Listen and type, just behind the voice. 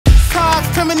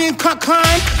feminine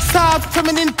cockline, soft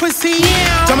feminine pussy.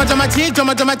 Drama, drama, tick,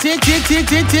 drama, drama, tick, tick, tick,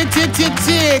 tick, tick, tick, tick,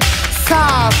 tick.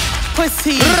 Soft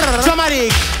pussy,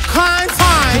 dramatic, time.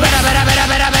 Better, better, better,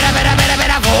 better, better, better, better,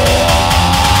 better, go.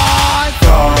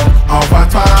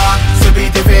 Envoie-toi, ce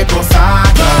beat est fait pour ça.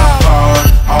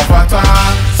 Envoie-toi,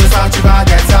 ce soir tu vas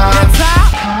get ça.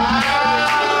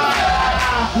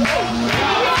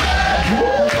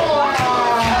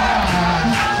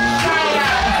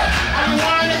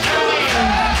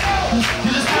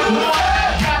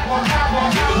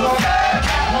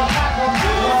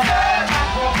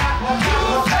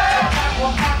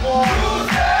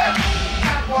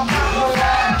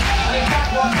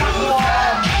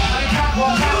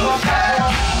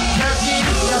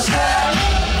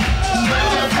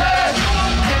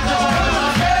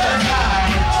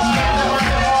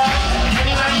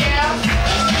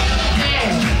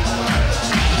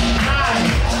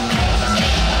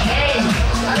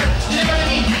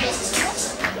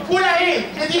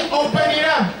 Open it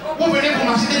up. Vous venez pour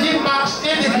marcher, j'ai dit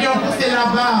marcher, des clients pour c'est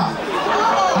là-bas.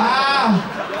 Ah,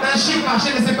 c'est un chic marché,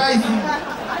 mais c'est pas ici.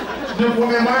 Je te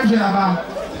promets, moi je vais là-bas.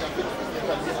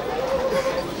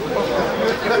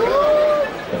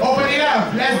 Open it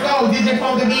up, let's go, DJ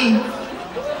for the beat.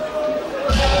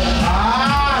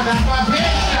 Ah, that's my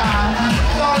picture.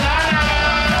 Solana.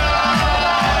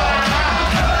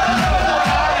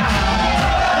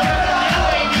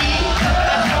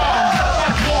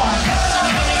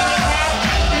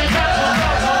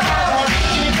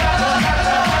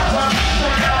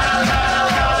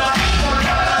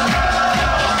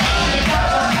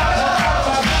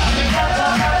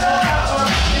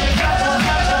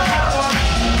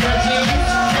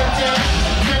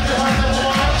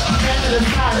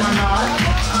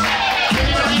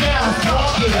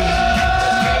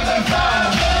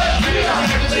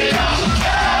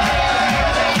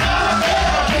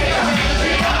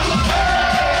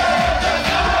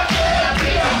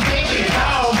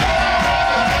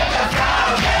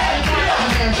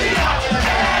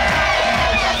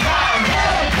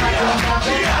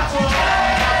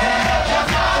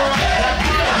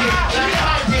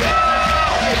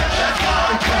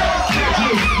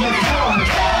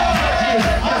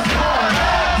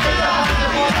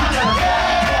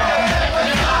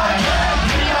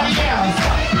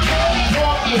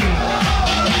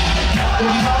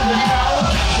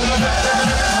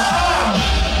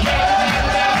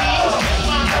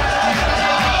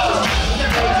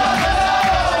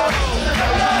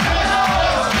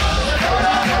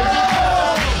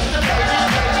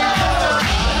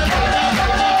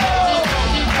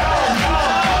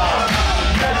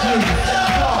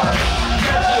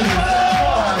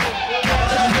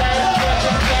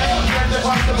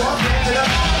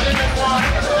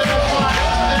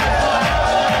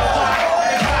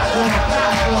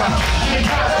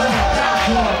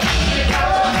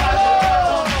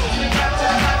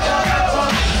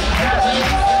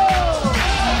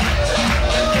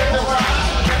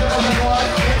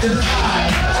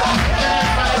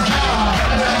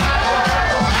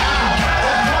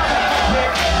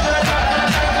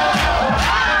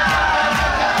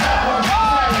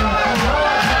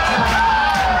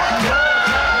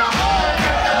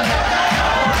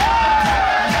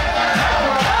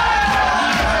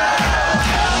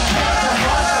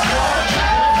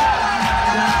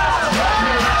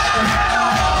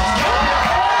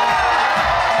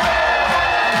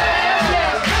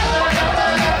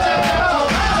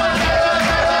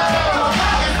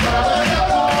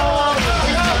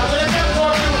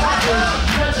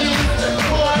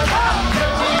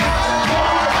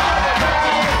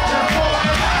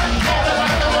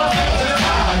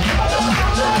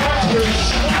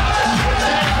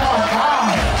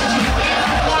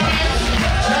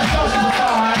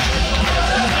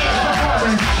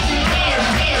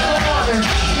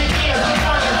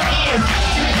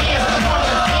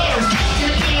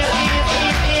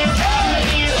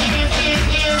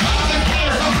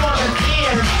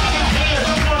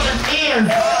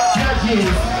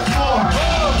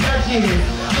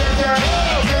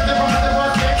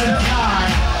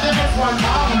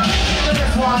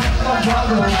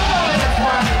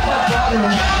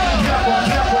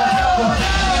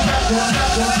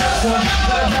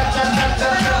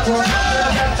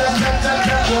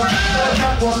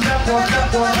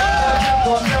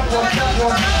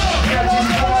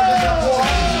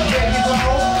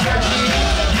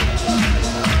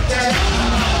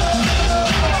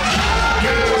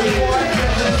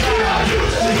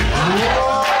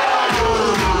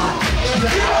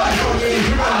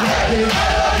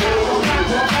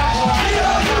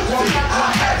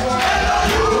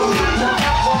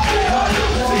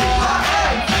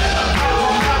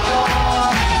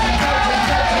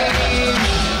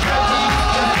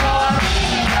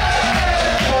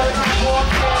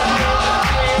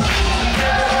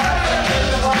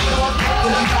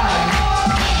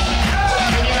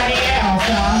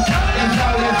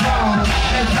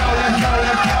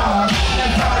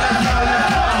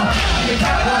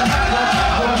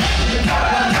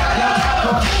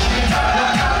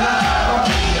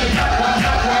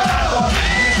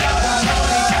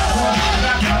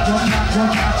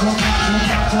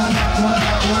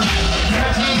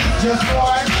 Just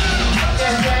one.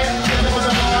 And then with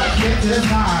the board, get to the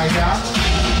side, yeah.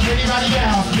 Anybody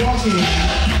else walking?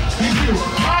 It's you.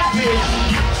 Hot bitch.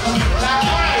 That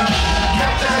way.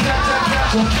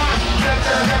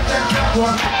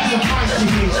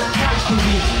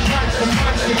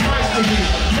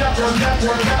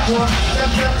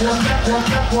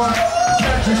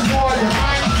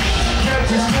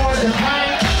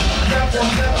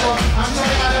 I'm going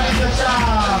to make a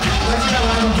job. Let's get a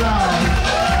round of applause.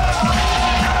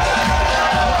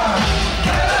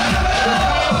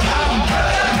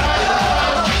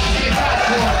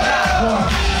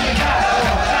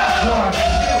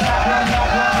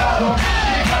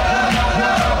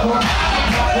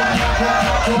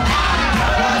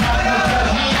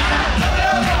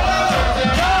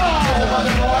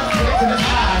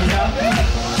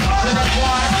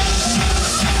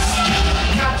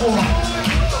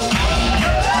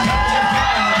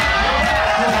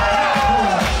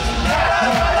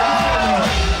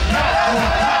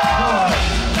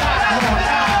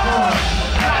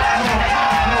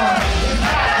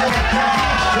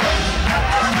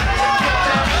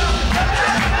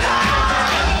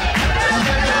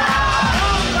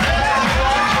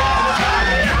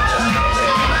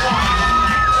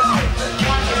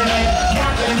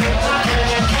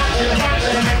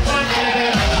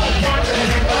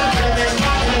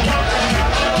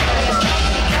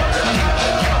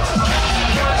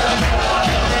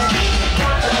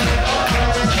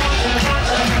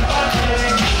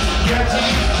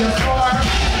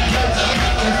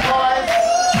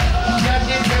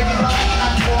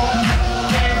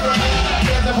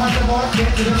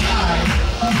 Get to the side.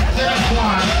 Next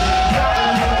one.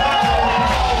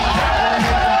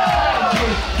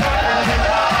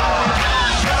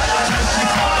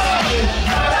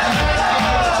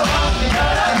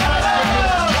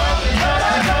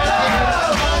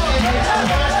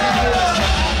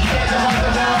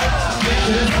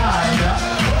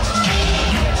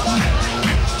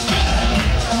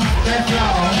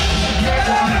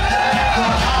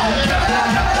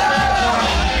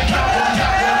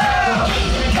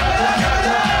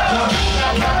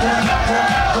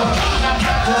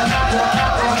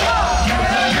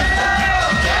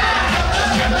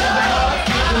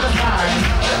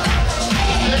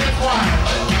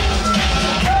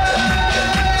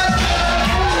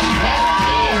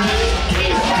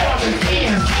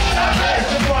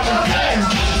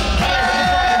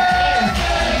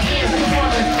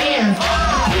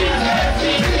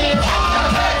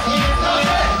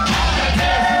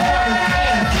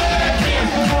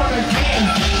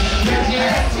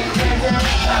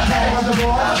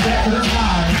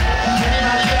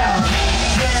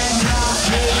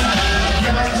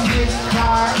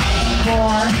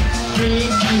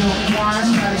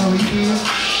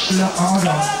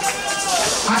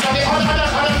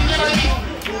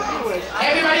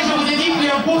 Everybody, je vous ai dit, puis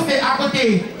un cours c'est à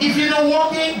côté. If you're not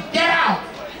walking, get out.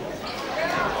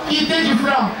 Quittez du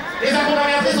flanc. Les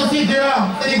accompagnatrices aussi dehors.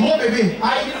 C'est des gros bébés.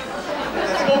 Aïe.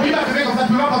 Oublie ma bébé comme ça,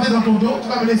 tu peux pas porter dans ton dos, tu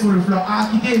vas venir sur le flanc. Ah,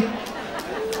 quittez.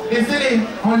 Laissez-les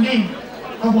en ligne.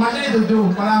 Encouragez-les de dos.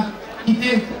 Voilà.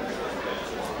 Quittez.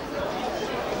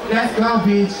 Let's go,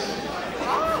 bitch.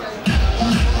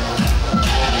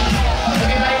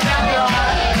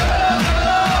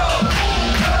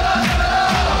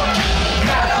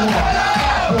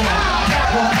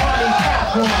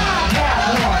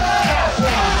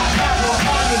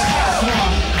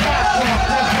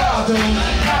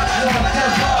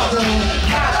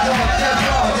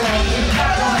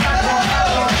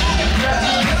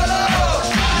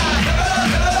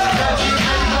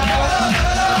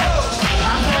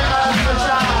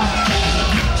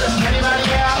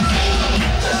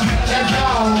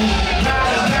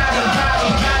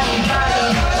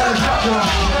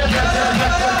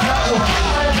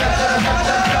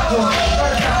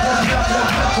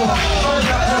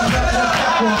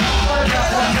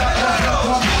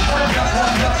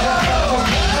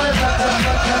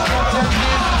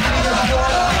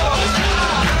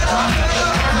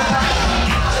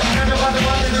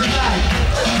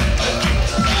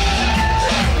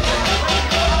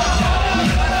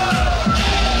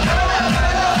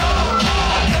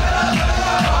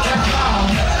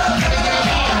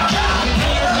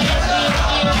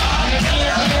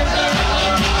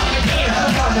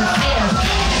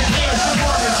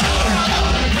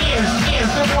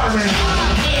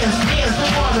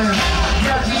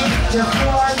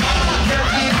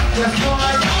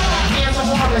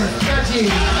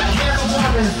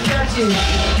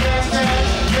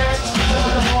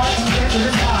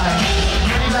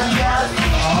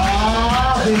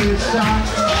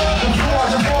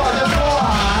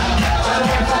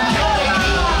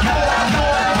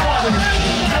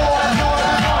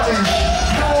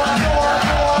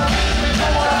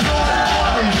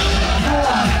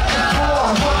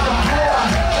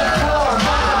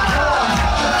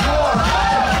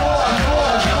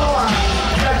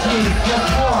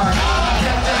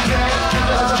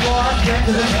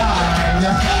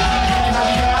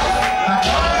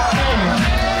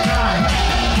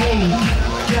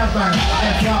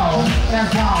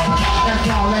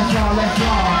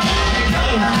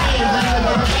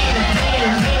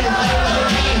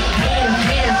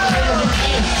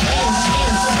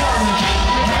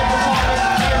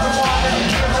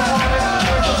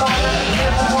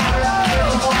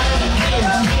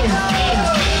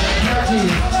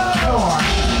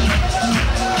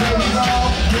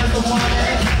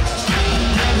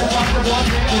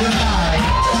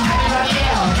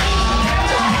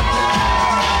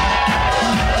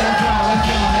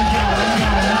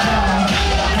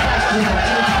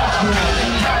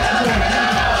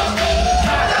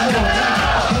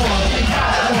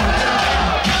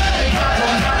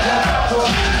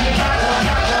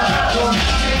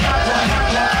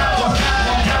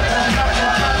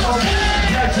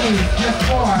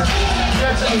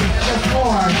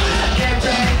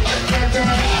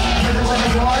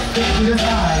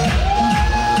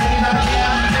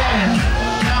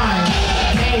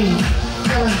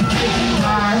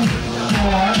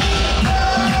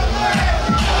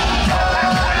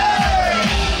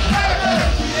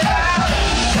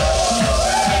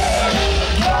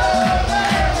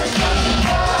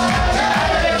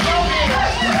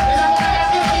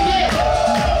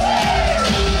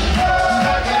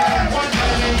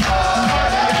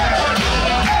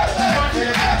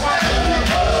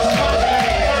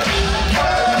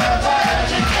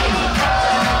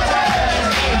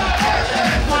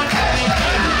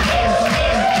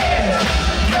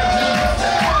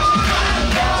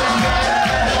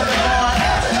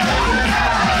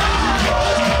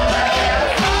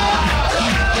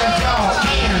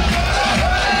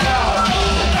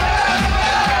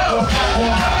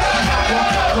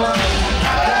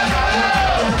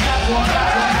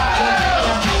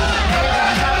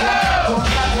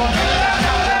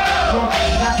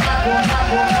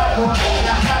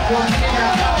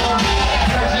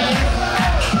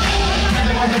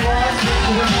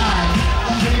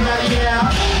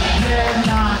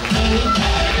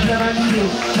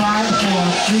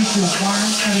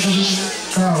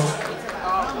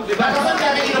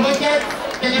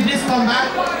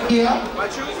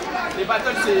 Les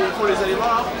battles, c'est pour les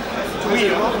éléments.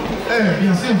 Oui,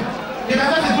 bien sûr. Les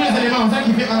battles, c'est pour les éléments. C'est ça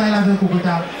qui fait un à la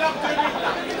Cocota.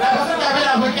 La personne qui avait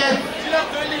la requête.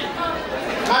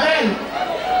 Abel.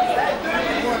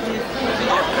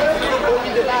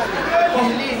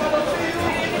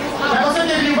 La personne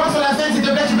qui est venue voir sur la scène, s'il te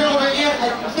plaît, tu peux revenir.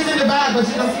 She's in the bag, but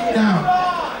she don't sit down.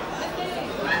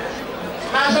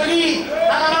 Ma jolie,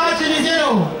 la camarade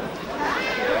tunisienne.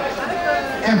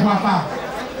 Elle ne voit pas.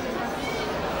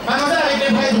 Mademoiselle avec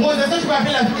les braises roses, est-ce que tu peux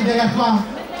appeler la fille derrière toi?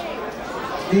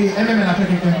 Et elle-même, elle appelle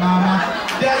quelqu'un. Maman.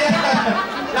 Derrière,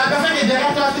 la personne qui est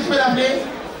derrière toi, si tu peux l'appeler?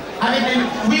 Avec les...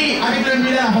 Oui, avec le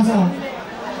mulet, la façon.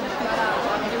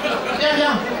 Viens,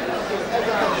 viens.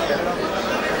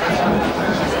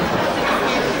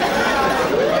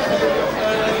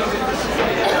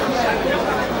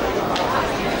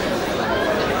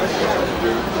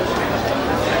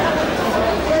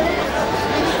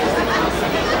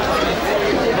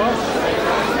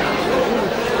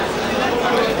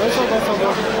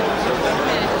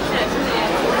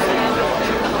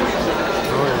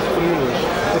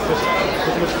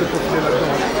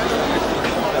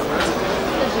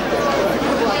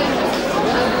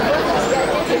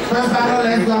 First battle,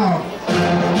 let's go.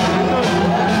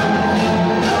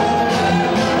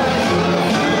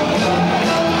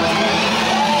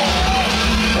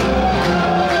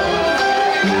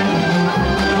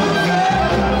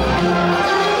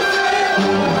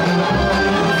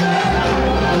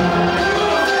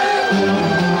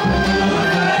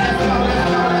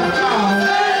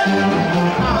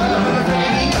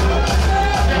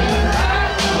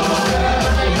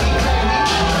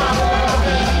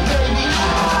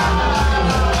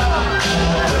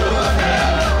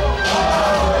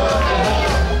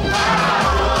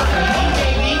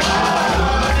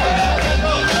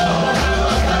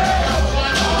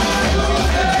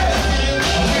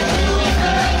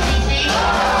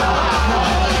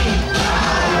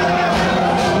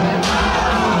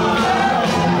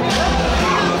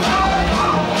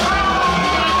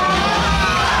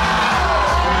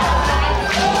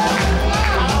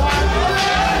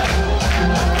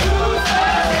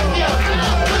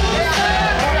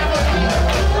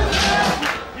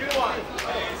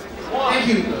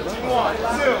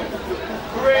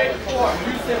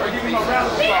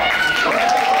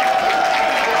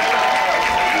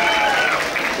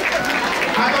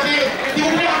 Attendez, s'il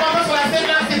vous plaît, en sur la scène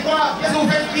là, c'est quoi? Qu'est-ce que vous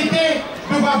faites quitter?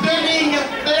 Je peux voir 2 lignes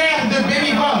claires de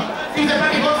baby pop. Si vous n'êtes pas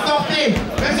des gosses, sortez.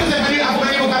 Même si vous êtes venus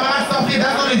accompagner vos camarades, sortez.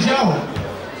 That's not a joke.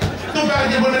 Si vous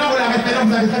arrêtez le maintenant, vous l'arrêtez maintenant,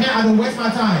 vous avez très bien. I don't waste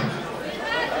my time.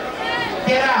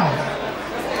 Get out.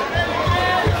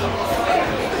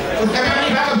 Everybody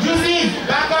back up. Juicy,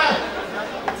 back up.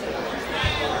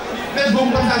 Let's go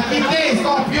comme ça. Quittez,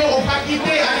 Scorpio, ou pas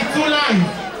quitter. Allez, 2 lines.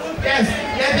 Yes,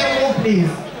 let them walk,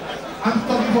 please. I'm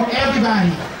talking for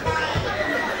everybody.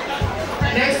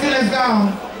 Next two, let's go.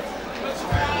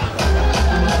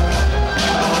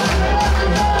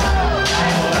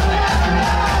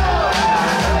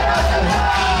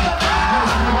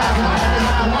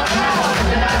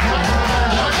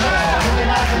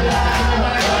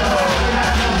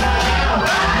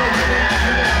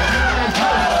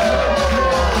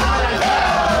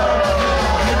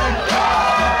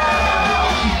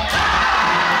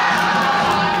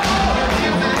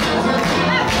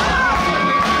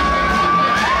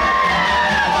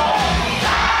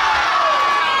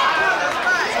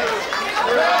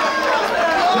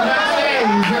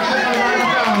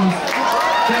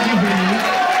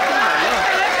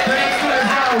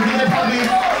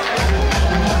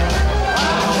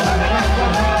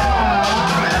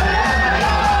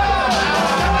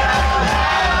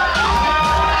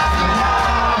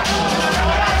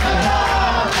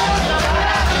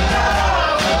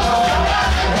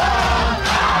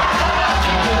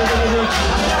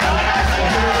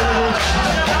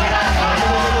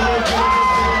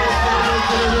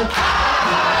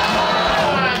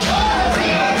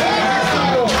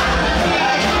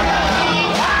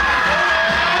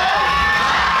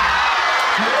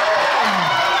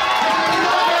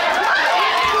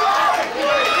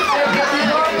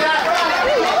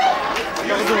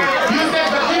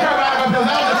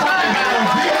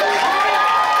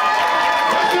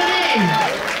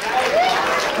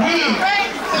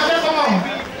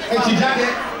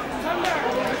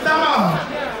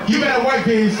 You better work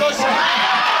this. The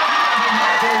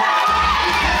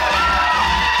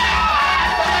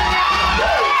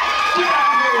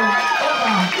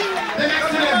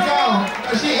next one, let's go.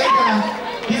 She ate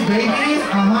these babies.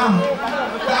 But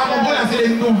I'm going to say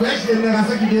there's no fresh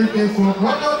génération qui vient faire quoi.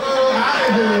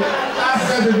 Arrête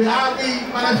de bébé. Ah oui,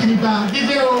 madame Philippa.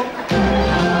 Vidéo. The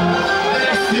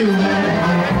next two.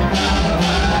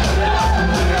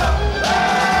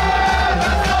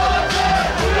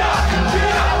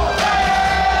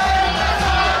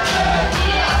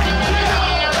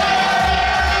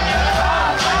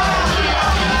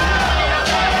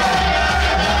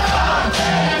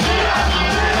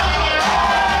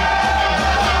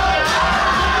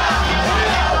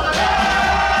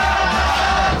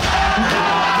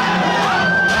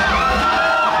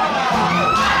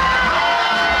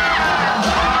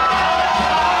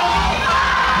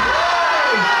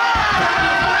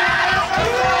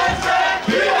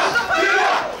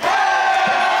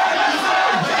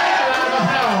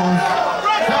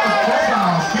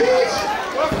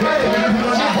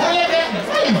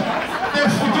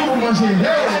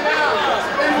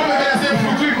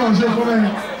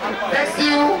 Next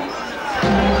you.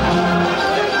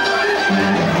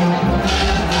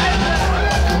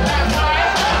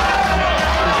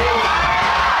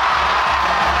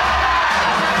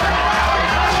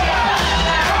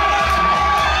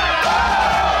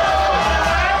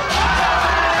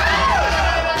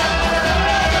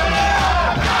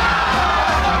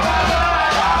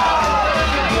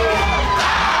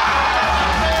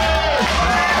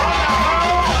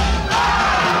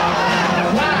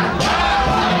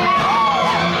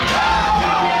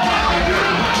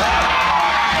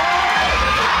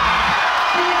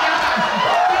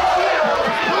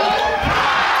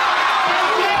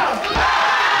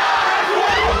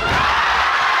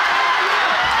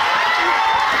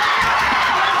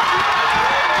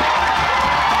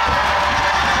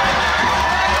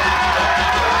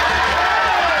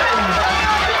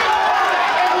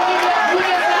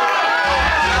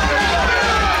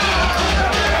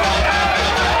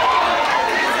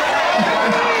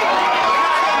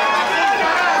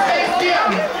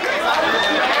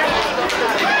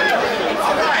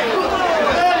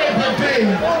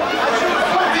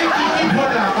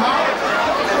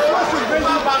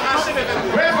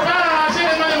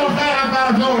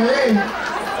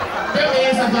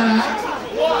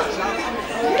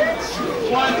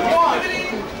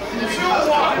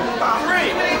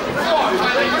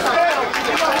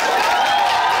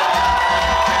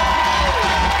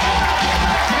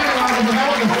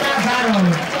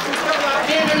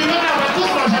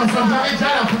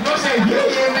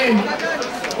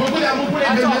 Beaucoup d'amour pour les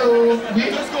bébés. Oui.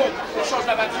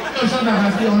 la batterie. Le chant de la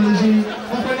batterie, on le joue.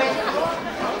 Vous comprenez?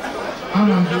 Ah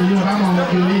non, je vais vraiment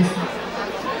m'engueuler ici.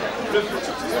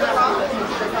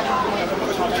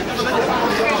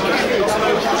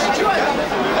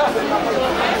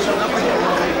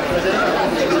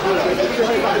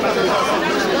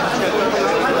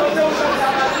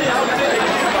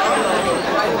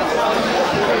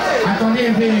 Attendez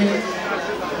un peu.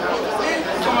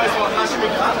 Comment ils sont lâchés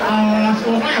mes gras? Ah,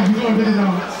 au moins, il y a beaucoup un peu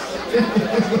dedans.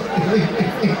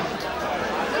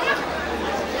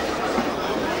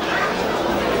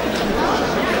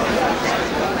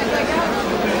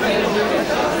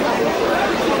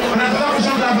 En attendant que je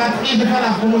chante la batterie, je vais faire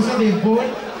la promotion des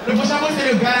balls. Le prochain mot, c'est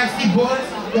le Galaxy Ball,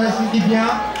 si je dis bien.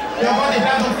 Il y a encore des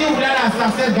places. Donc, si vous voulez aller à la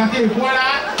sarcelle, gâter le coin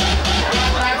là,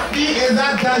 Galaxy est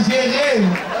exagéré.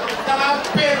 Ça va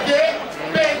péter,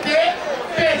 péter,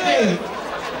 péter.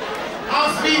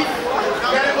 Ensuite,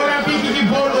 il y a l'Olympique Kiki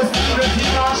Ball aussi le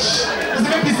dimanche. Je ne sais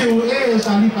même qui c'est où. Eh,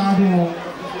 Charlie, pardon.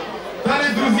 Dans le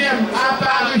 12e, à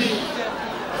Paris.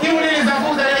 Si vous voulez les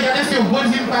infos, vous allez regarder sur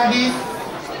Ballroom Paris.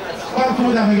 Comme tout le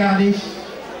monde a regardé.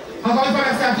 Encore une fois,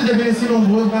 merci à tous de venir si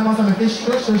nombreux. Vraiment, ça me fait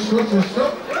chaud, chaud, chaud, chaud,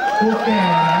 chaud. Ok.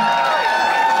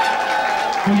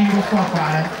 Pour les gros fois, quoi.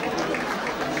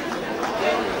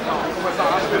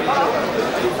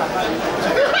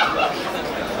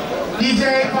 DJ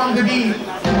from the beat.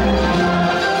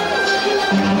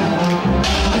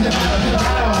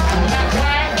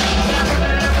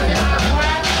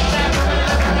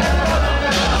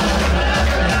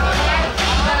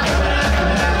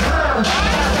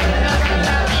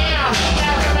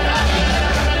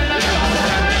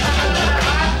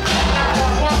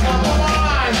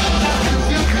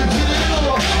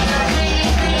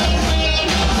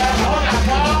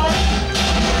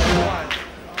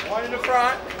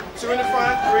 Two in the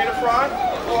front, three in the front,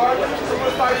 or two in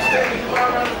the fire station, one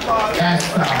around the car. That's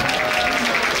tough.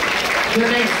 The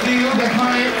next few, the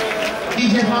client,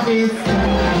 DJ Puppies.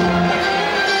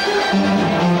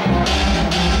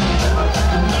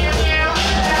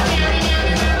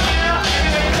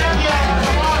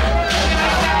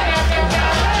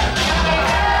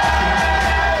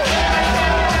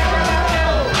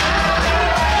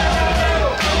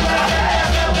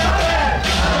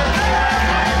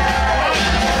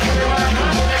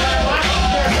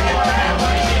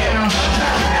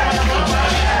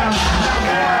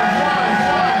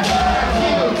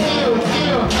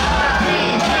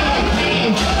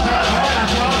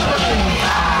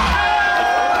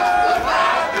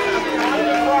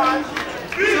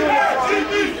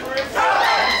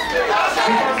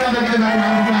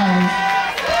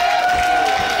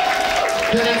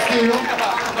 The next few.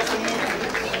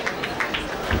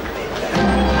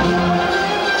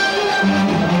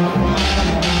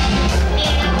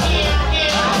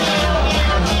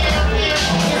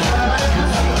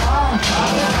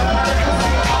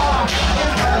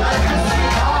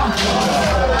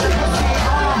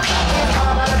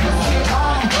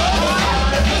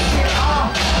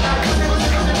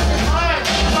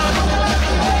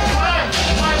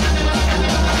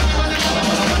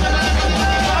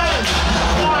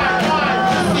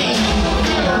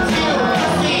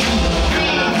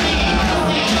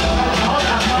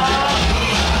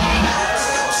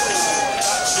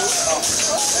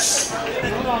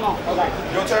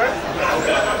 Your turn.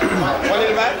 One in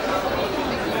the back.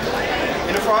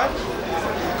 In the front.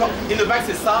 In the back,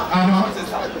 c'est ça. C'est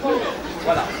ça.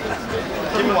 Voilà.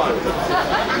 Give me one.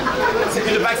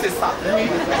 In the back, c'est ça. One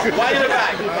in the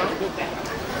back.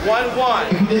 1-1.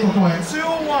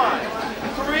 2-1.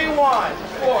 3-1.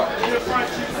 4. In the front,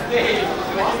 you stay. In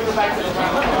the back, c'est ça.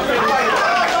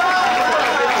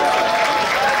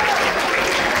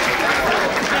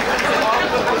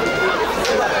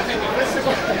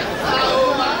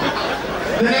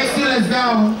 The next two, let's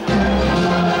go.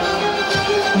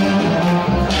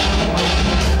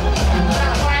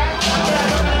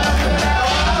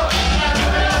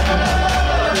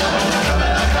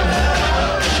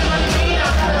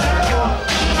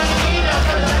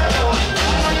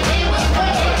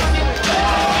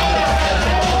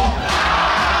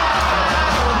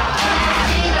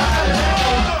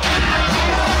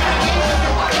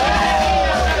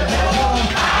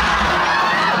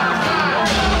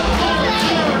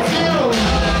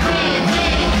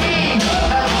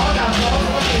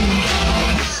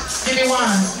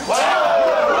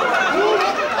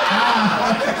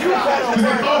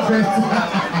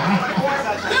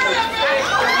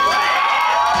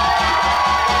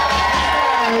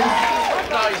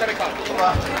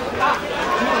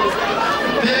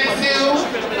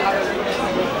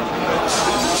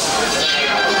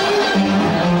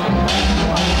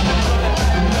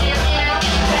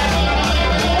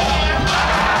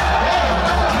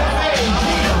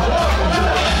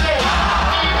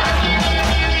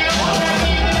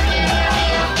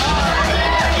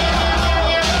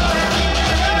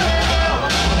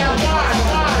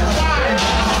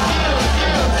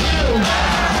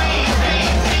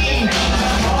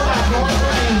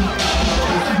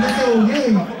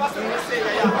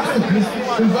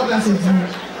 Le vogue là, c'est dur.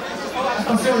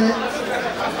 Attention, hein.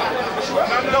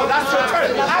 No, that's your turn.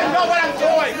 I know what I'm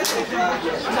doing.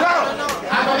 No.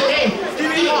 Attendez, hey.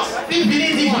 Si Billy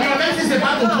dit même si c'est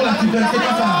pas ton tour là, tu donnes, c'est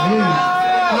pas ça.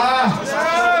 Ah.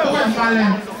 Pourquoi il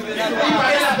malin?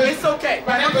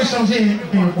 Panel peut changer.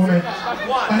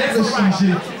 Panel peut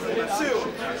changer.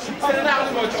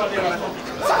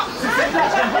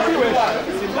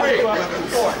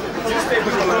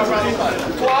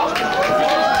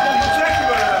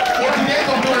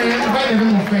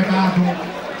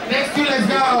 Next two, let's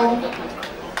go.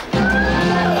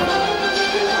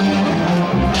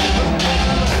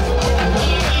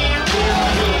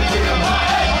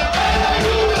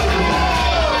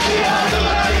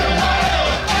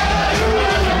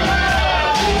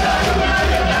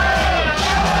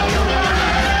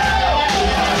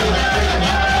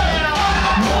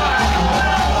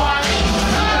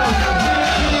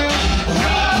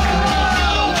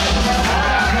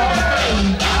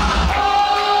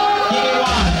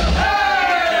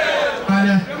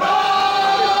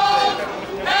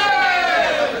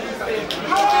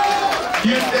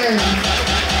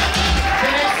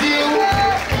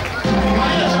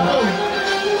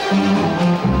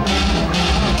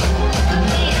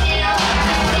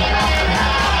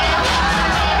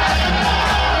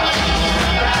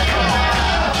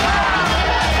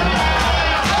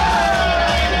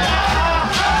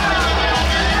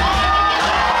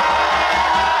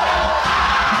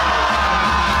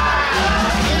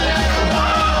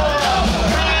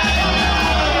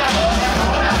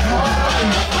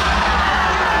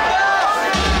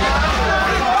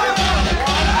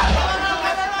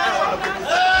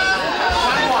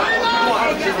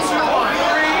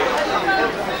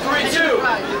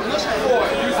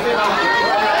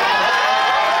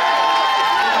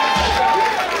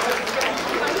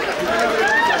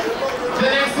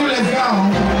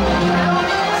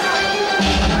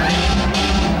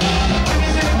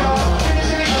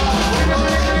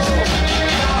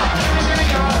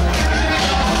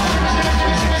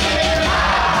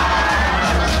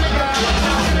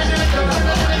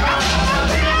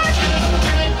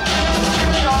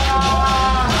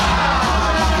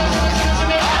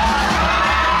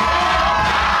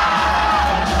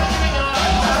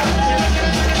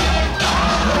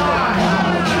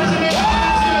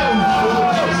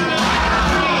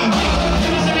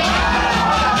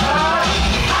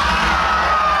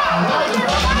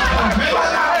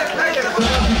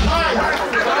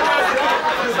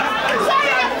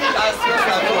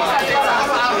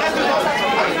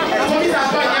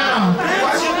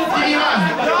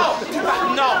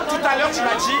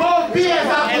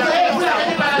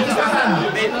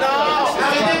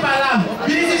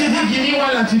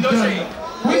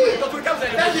 Oui, quand tu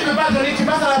ne peux pas donner, tu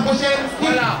passes à la prochaine.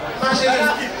 Voilà.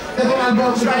 C'est ton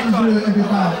album, tu vas le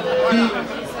MP3.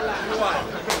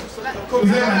 Vous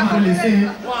avez dit pour laisser.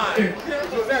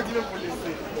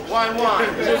 One, 2, 1,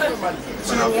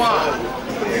 3, 1,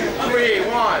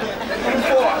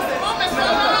 4.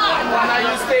 Why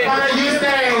you stay? Why you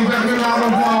stay?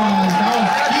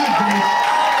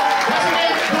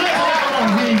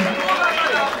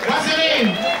 What's your name?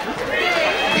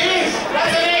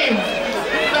 What's your name?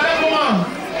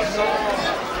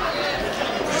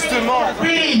 Justement.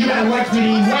 Pretty, you gotta work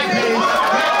pretty. Work pretty.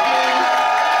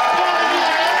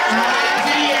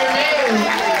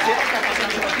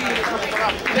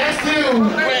 Let's do.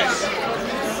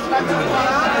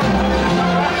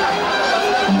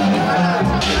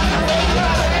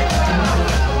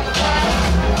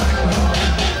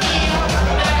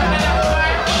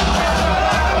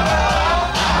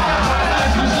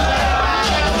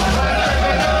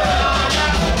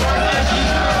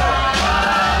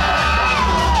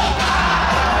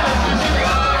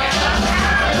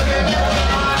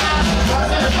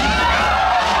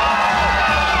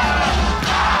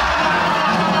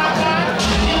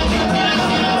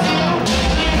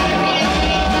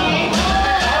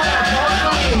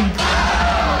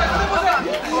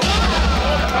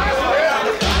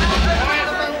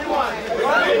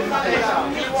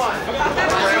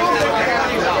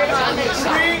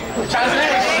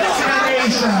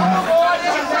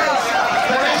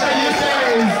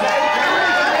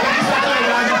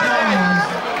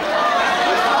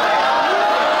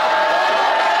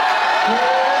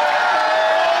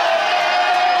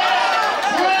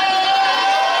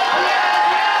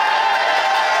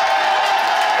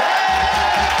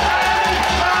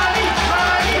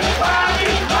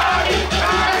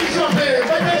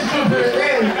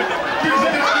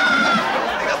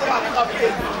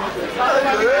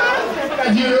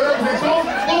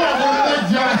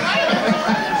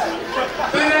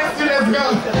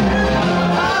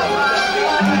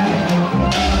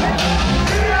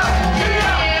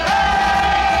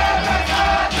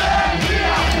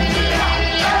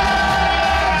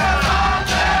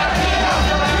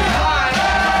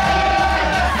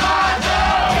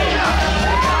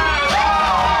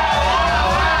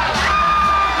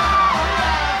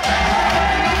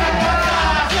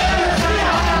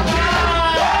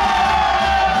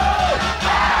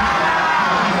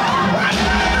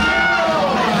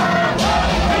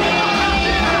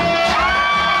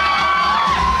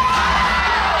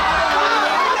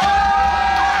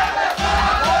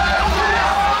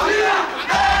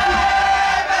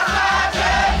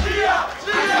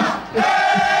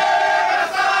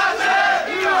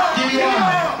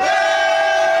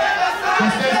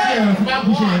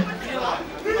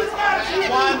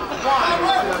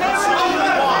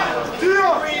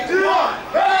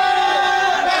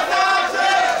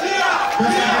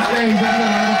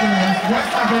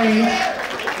 please.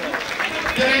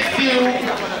 The next two,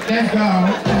 let's go.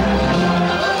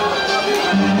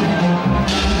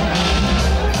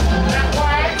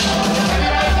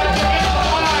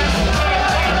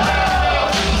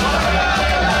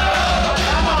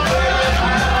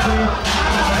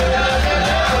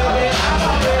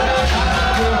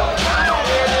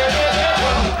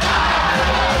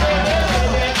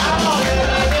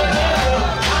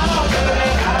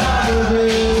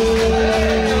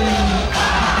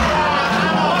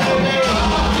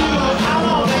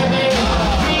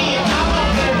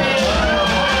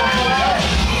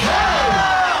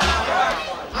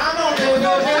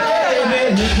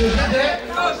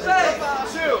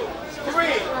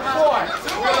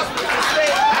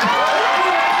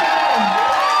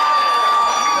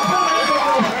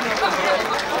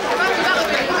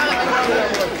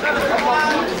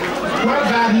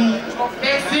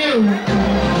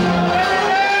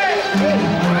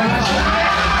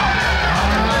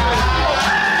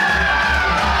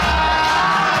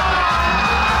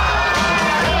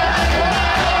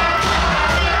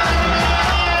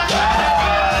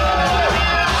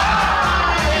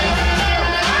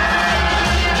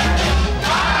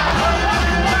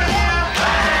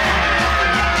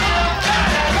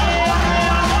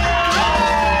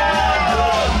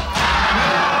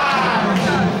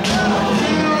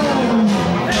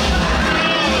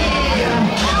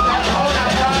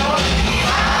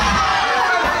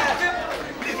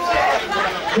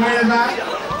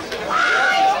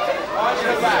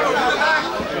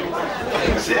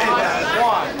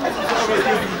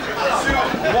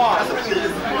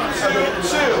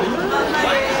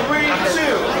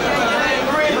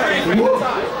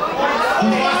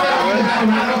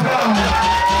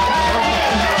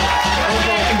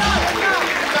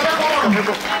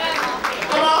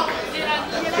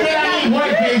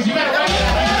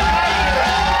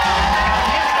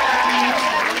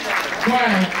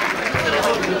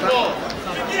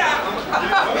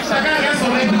 Chacun regarde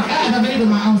son mec, elle va venir de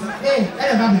ma house.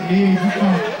 Elle va venir,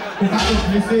 faut pas te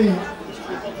blesser.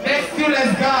 Next two,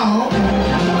 let's go.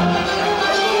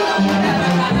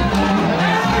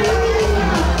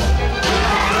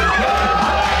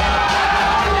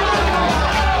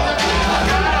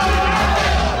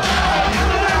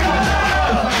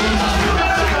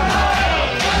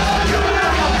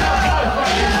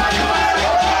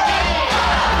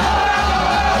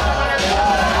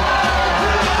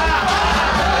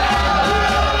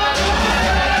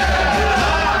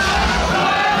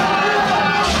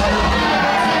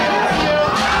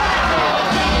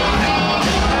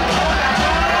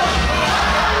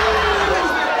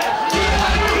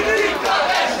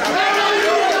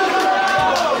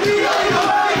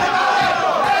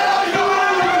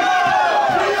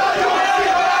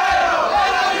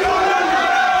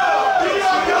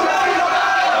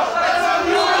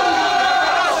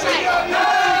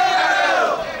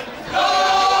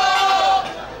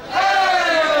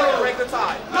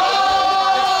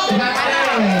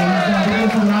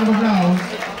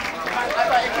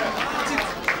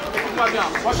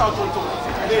 Moi je suis en tonton.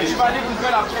 Et je vais aller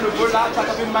Google après le bol là, tu vas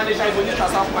taper le manège à Ebony, tu vas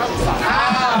savoir pourquoi je fais ça.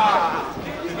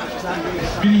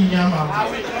 Ah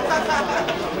oui.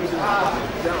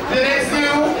 The next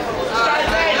two.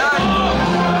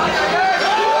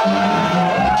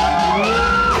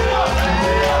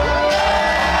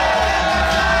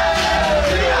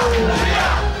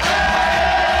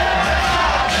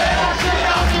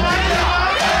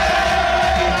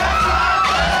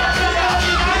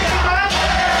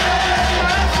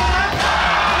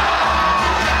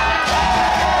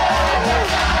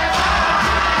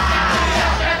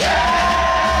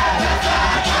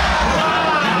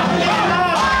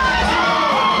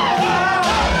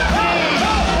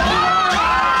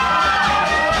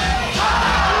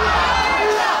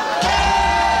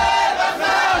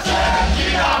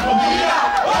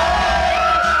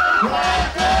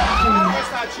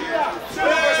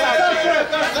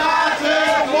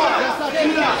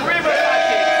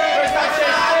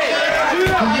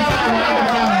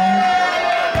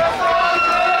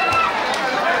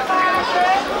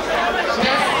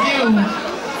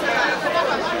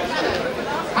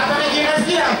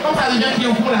 Comme ça devient qui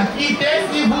au fond là, quittez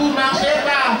si vous marchez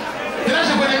pas. Et là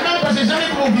je connais même parce que j'ai jamais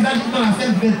vu mon visage dans la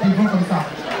scène d'être devant comme ça.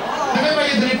 Je vais pas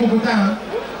y donner Cocotin, hein.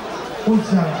 Oh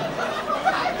tiens.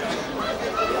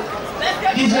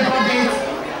 DJ Pocket.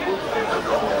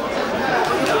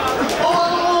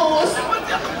 Oh,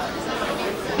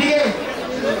 DJ.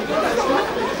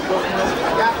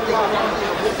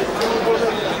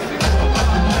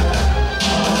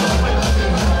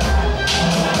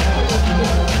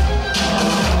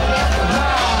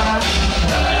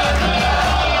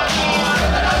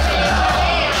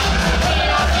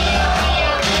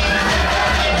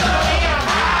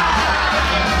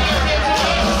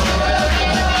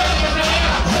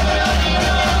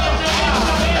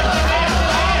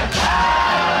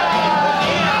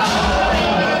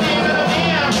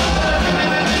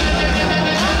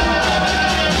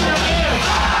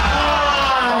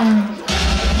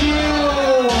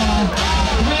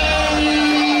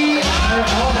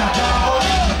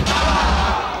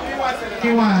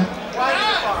 Give me one. 1 in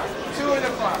the front, 2 in the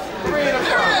front, 3 in the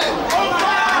front.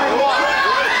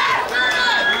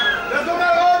 Let's go,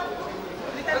 Melon.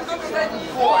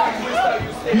 4.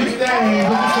 You stay.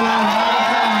 Don't be loud.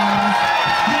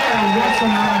 Yeah, what's on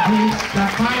our beach?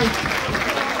 That fight.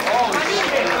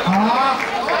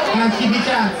 And keep it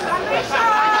chat.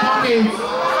 Come in.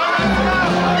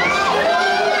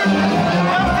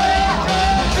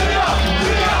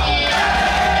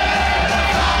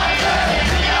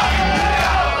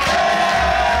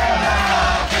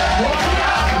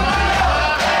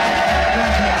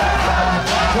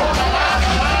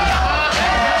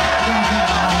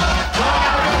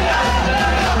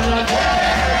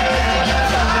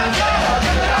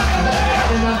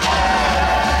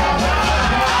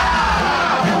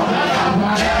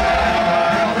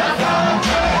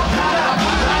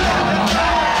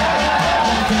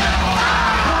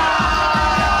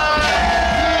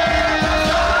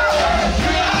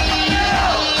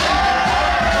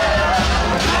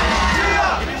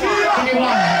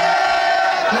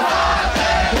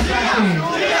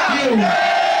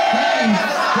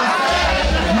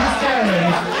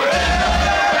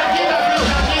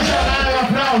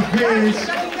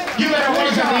 You better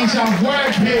watch your nation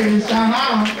work, bitch.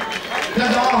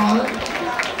 That's all.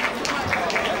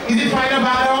 Is it final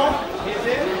battle?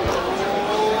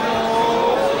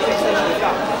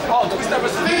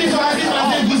 Thank you so much.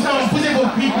 This Gustavo, posez vos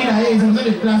pieds là, ils ont besoin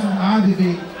de place. Ah,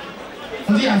 bébé.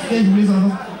 On dit à 16, vous les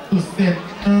entendez to step.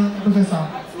 On peut faire ça.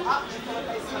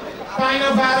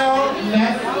 Final battle,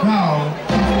 let's go.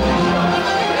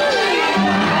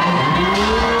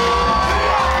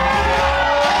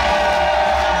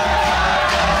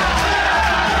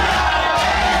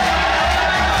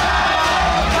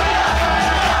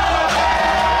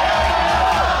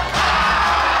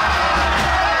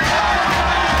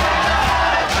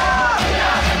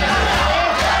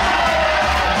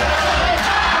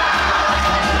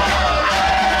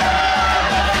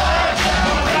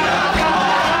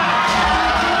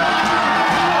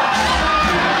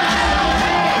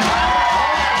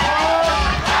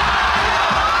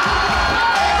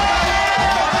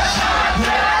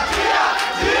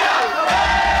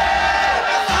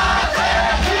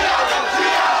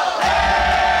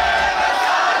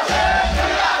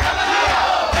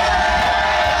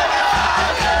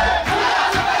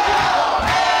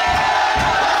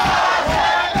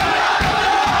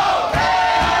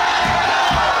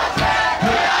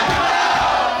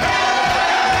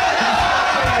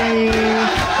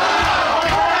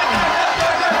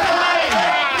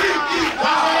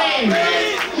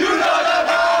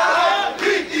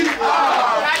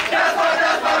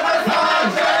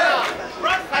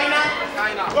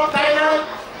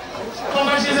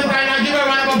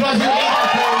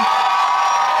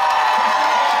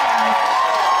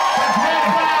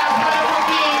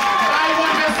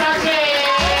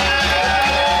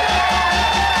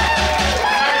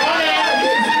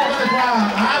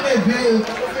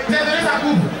 Vous avez donné sa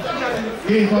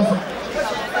coupe.